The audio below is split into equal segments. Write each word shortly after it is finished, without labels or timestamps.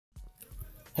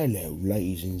Hello,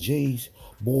 ladies and G's,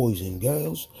 boys and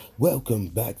girls. Welcome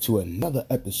back to another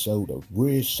episode of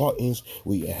Rare Sightings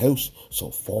with your host,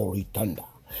 Safari Thunder.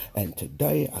 And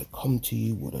today I come to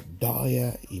you with a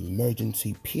dire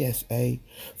emergency PSA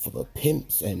for the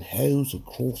pimps and hoes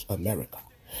across America.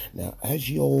 Now, as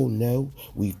you all know,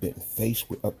 we've been faced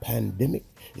with a pandemic.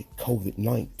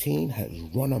 COVID-19 has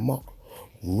run amok,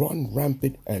 run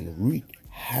rampant, and wreaked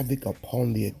havoc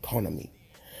upon the economy.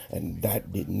 And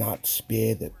that did not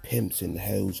spare the pimps and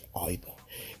hoes either.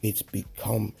 It's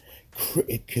become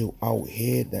critical out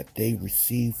here that they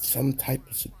receive some type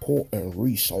of support and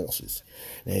resources.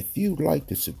 Now, if you'd like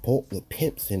to support the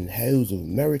pimps and hoes of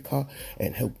America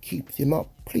and help keep them up,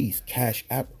 please cash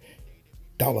app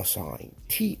 $THUNNYBROWN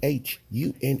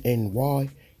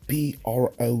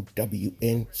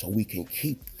so we can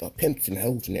keep the pimps and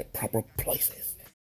hoes in their proper places.